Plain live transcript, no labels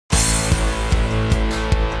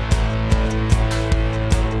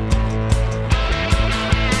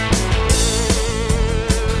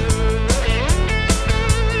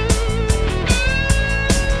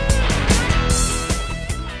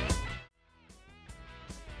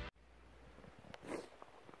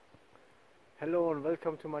Hello and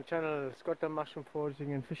welcome to my channel, Scotland Mushroom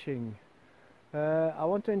Foraging and Fishing. I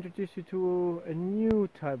want to introduce you to a new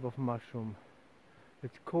type of mushroom.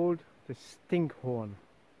 It's called the stinkhorn.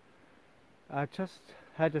 I just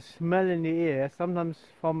had a smell in the air, sometimes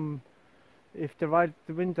from, if the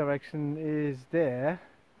wind direction is there,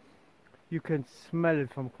 you can smell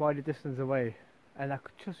it from quite a distance away. And I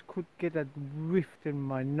just could get that whiff in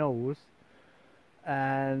my nose,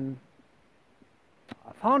 and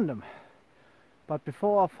I found them. But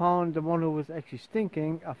before I found the one who was actually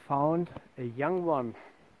stinking, I found a young one.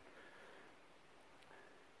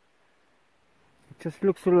 It just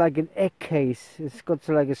looks like an egg case. It's got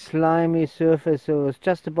like a slimy surface, so it's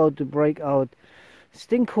just about to break out.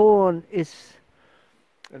 Stinkhorn is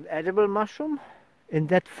an edible mushroom in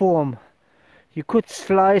that form. You could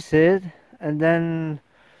slice it and then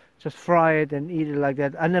just fry it and eat it like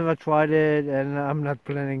that. I never tried it and I'm not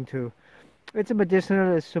planning to. It's a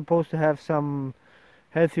medicinal, it's supposed to have some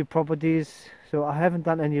healthy properties, so I haven't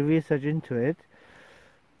done any research into it.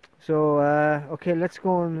 So okay, let's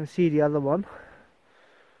go and see the other one.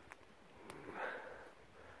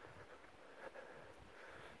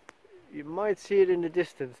 You might see it in the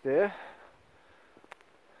distance there.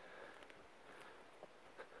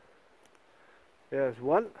 There's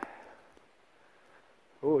one.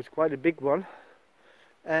 Oh, it's quite a big one.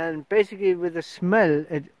 And basically with the smell,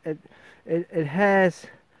 it has,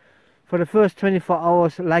 for the first 24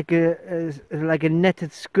 hours, like a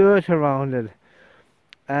netted skirt around it,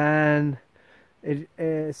 and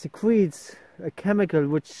it secretes a chemical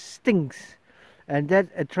which stinks, and that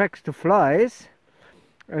attracts the flies,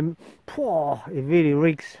 and it really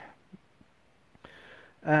reeks.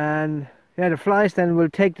 And yeah, the flies then will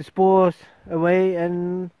take the spores away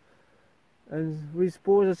and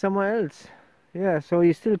re-spore it somewhere else. Yeah, so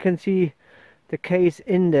you still can see the case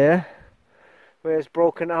in there where it's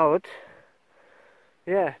broken out.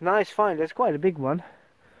 Yeah, nice find. That's quite a big one.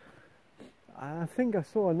 I think I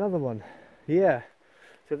saw another one. Yeah,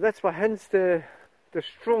 so that's why, hence the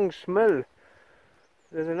strong smell.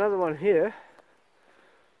 There's another one here.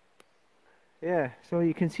 Yeah, so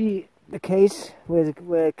you can see the case where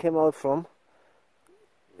it came out from.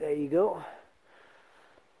 There you go.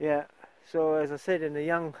 Yeah, so as I said, in the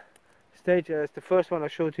young stage, it's the first one I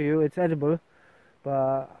showed to you. It's edible,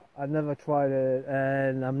 but I've never tried it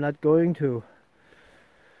and I'm not going to.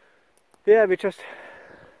 Yeah, we're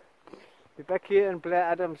back here in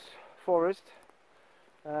Blairadams forest,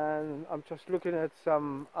 and I'm just looking at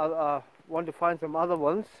some other, want to find some other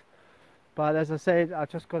ones, but as I said, I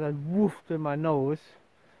just got a woof in my nose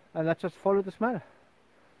and I just followed the smell.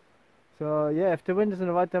 So yeah, if the wind is in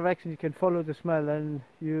the right direction, you can follow the smell and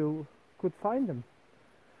you could find them.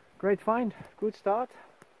 Great find, good start.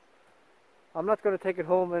 I'm not going to take it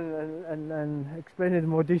home and explain it in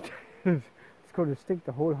more detail. It's going to stink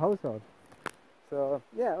the whole house out. So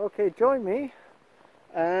yeah, okay, join me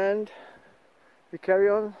and we carry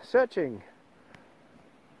on searching.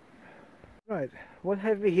 Right, what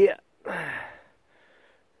have we here?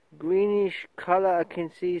 Greenish color, I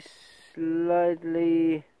can see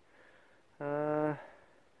slightly,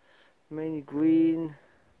 mainly green.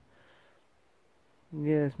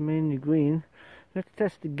 Yes, mainly green. Let's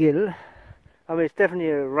test the gill. I mean, it's definitely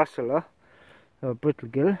a rustler, or brittle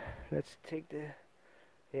gill. Let's take the,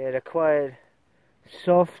 yeah, they're quite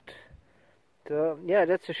soft. So yeah,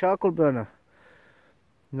 that's a charcoal burner.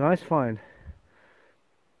 Nice find.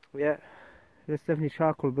 Yeah, that's definitely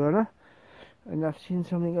charcoal burner. And I've seen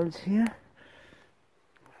something else here.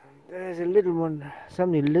 There's a little one,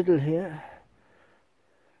 something little here.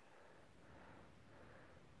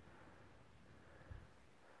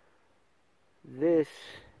 This,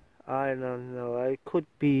 I don't know, it could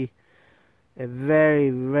be a very,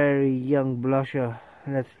 very young blusher.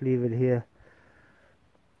 Let's leave it here.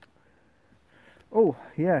 Oh,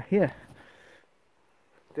 yeah, here.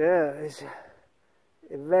 There is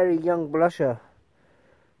a very young blusher.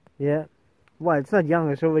 Yeah. Well, it's not young,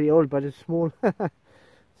 it's already old, but it's small.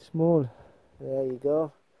 Small. There you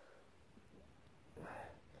go.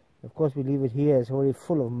 Of course, we leave it here. It's already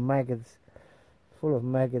full of maggots. Full of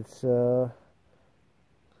maggots.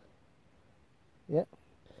 Yeah.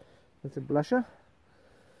 That's a blusher.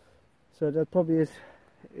 So that probably is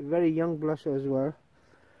a very young blusher as well.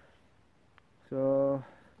 So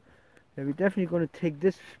yeah, we're definitely going to take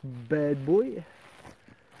this bad boy.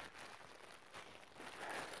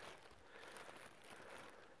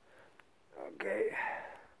 Okay.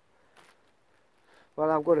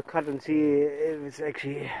 Well, I'm going to cut and see if it's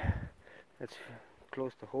actually, let's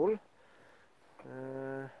close the hole.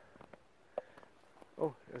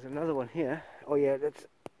 Oh, there's another one here. Oh yeah, that's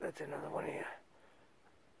another one here.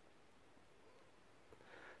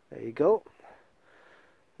 There you go.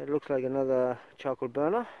 It looks like another charcoal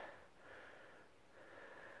burner.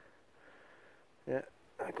 Yeah,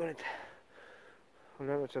 I'm going to. Hold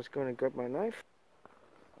on, I'm just going to grab my knife.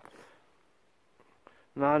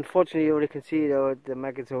 Now, unfortunately, you already can see though the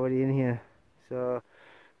maggot's already in here, so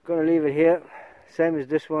I'm going to leave it here. Same as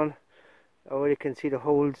this one. I already can see the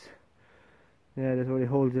holes. Yeah, there's already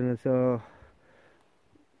holes in it, so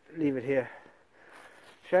leave it here.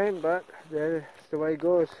 Shame, but that's the way it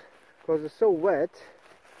goes, because it's so wet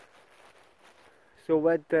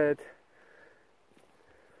that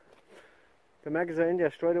the maggots are in there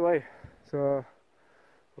straight away. So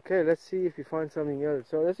okay, let's see if we find something else.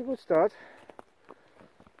 So that's a good start.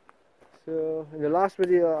 So in the last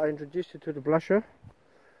video I introduced you to the blusher,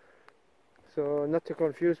 so not to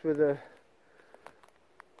confuse with the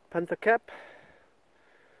panther cap.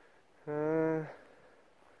 Okay,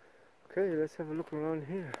 let's have a look around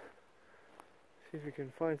here, see if we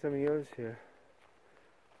can find something else here.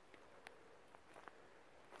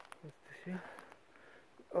 What's this here?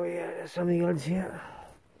 Oh yeah, there's something else here.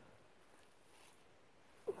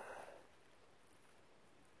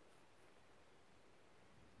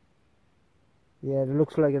 Yeah, it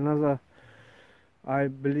looks like another, I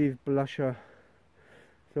believe, blusher.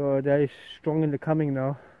 So they're strong in the coming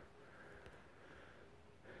now.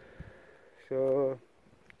 So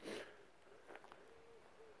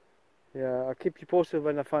yeah, I'll keep you posted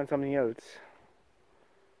when I find something else.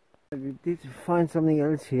 We did find something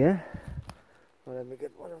else here. Well, let me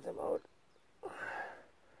get one of them out.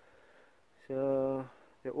 So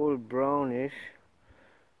they're all brownish.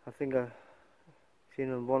 I think I've seen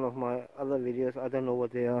in one of my other videos. I don't know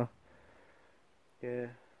what they are. Yeah,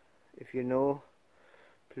 if you know,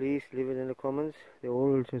 please leave it in the comments. They're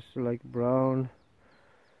all just like brown.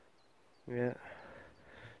 Yeah,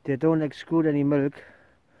 they don't exude any milk,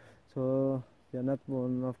 so they're not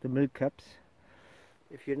one of the milk caps.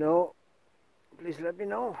 If you know, please let me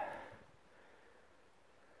know.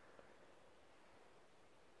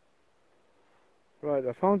 Right,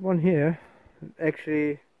 I found one here.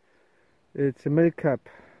 Actually, it's a milk cap.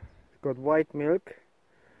 It's got white milk,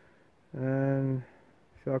 and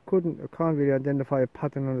so I can't really identify a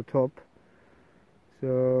pattern on the top.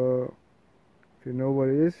 So if you know what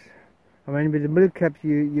it is, I mean, with the milk cap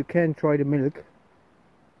you can try the milk.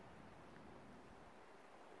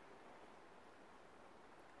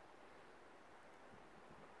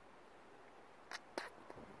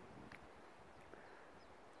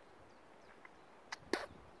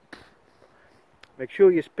 Make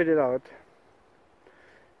sure you spit it out.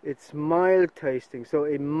 It's mild tasting, so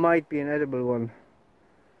it might be an edible one.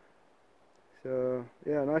 So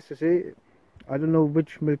yeah, nice to see. I don't know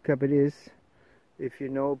which milk cap it is. If you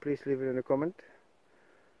know, please leave it in a comment.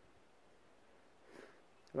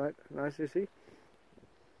 Right, nice to see.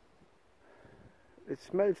 It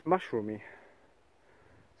smells mushroomy.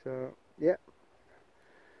 So yeah,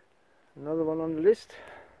 another one on the list.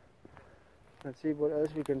 Let's see what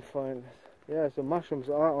else we can find. Yeah, so mushrooms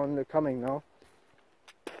are on the coming now.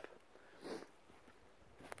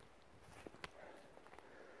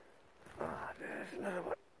 There's another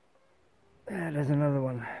one. Yeah, there's another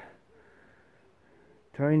one.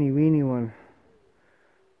 Tiny weeny one.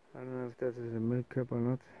 I don't know if that is a milk cap or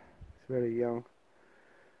not. It's very young.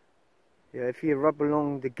 Yeah, if you rub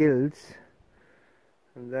along the gills,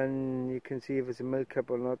 and then you can see if it's a milk cap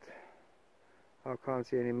or not. I can't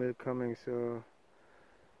see any milk coming, so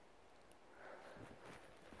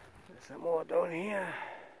there's some more down here.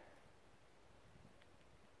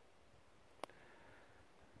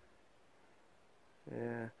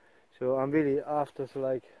 Yeah, so I'm really after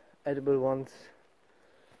like edible ones,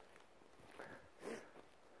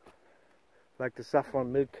 like the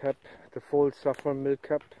saffron milk cap, the full saffron milk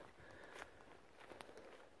cap.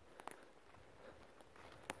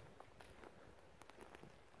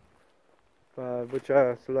 Which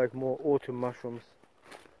are so like more autumn mushrooms.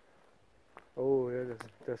 Oh yeah,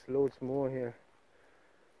 there's loads more here.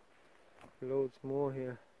 Loads more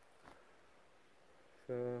here.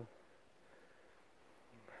 So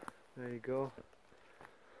there you go.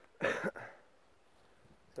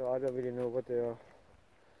 So I don't really know what they are,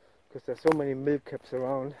 because there's so many milk caps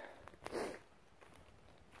around.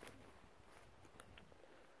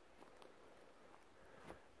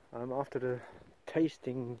 I'm after the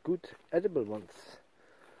tasting good edible ones.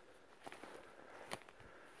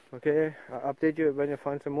 Okay, I'll update you when I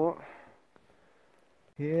find some more.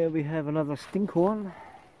 Here we have another stinkhorn.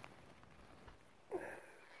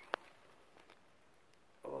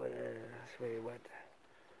 Oh yeah, that's very wet.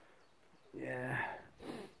 Yeah,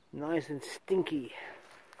 nice and stinky.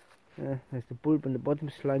 There's the bulb on the bottom,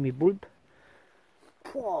 slimy bulb.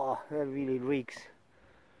 Whoa, that really reeks.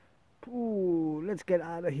 Ooh, let's get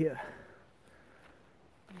out of here.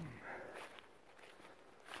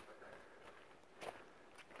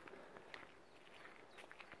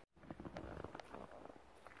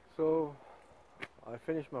 So I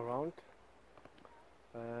finished my round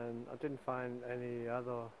and I didn't find any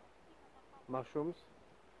other mushrooms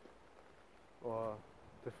or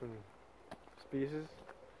different species.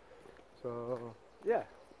 So yeah,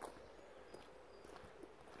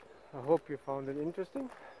 I hope you found it interesting,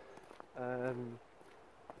 and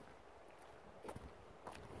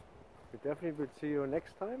we definitely will see you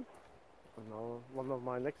next time on one of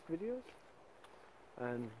my next videos.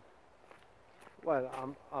 And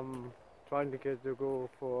well, I'm trying to get to go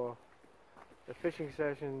for a fishing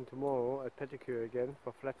session tomorrow at Petticure again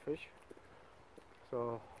for flatfish.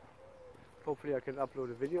 So hopefully I can upload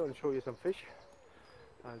a video and show you some fish.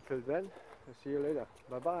 Until then, I'll see you later.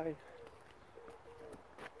 Bye bye.